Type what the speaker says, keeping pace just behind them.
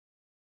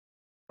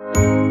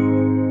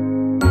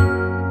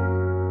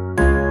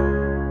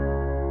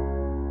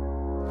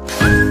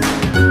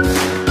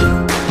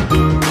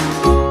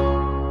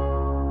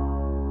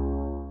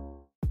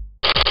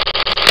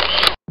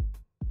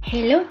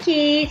Hello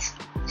kids!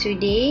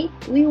 Today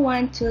we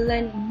want to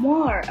learn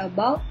more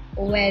about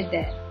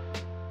weather.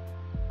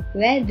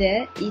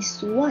 Weather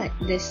is what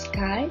the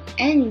sky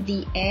and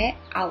the air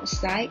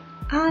outside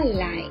are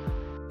like.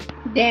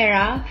 There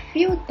are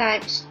few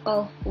types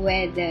of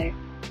weather.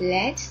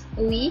 Let's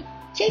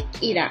check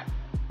it out.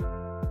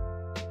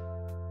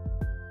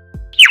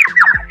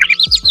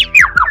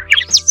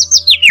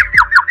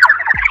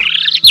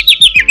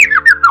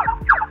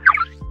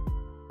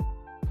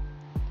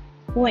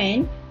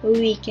 When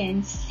we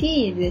can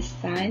see the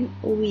sun,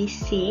 we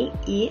say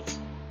it's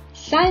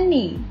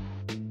sunny.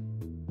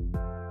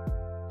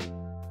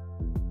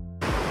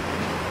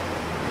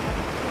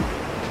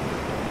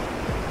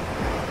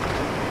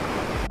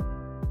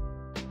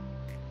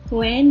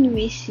 When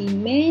we see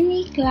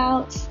many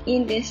clouds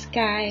in the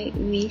sky,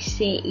 we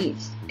say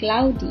it's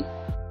cloudy.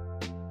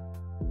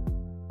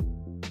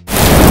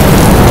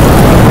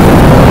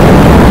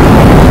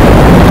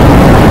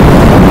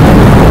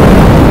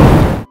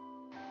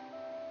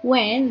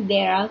 When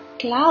there are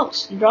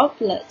clouds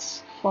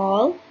droplets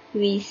fall,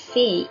 we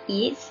say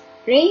it's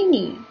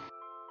raining.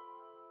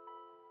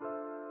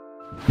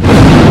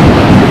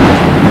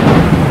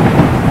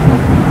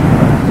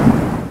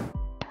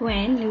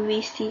 When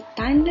we see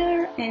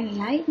thunder and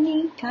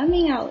lightning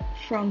coming out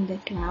from the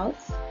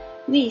clouds,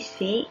 we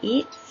say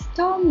it's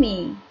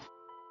stormy.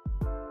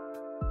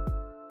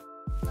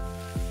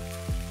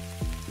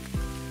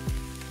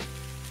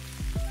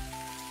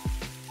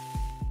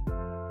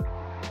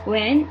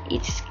 When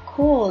it's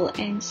cold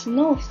and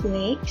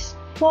snowflakes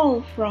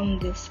fall from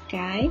the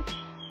sky,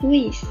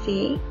 we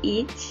say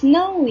it's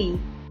snowy.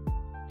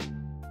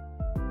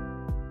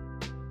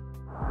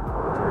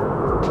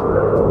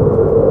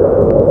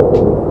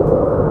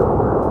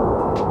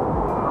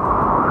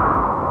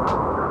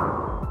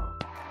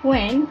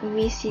 When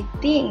we see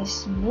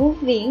things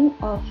moving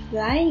or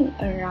flying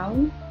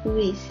around,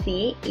 we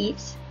say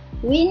it's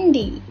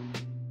windy.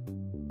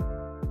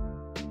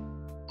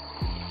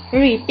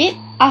 Repeat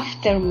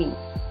after me.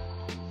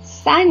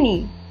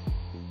 Sunny,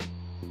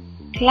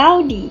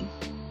 cloudy,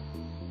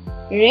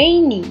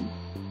 rainy,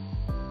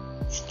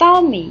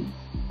 stormy,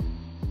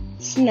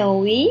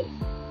 snowy,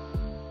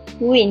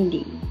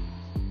 windy.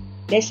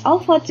 That's all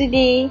for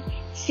today.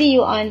 See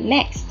you on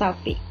next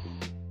topic.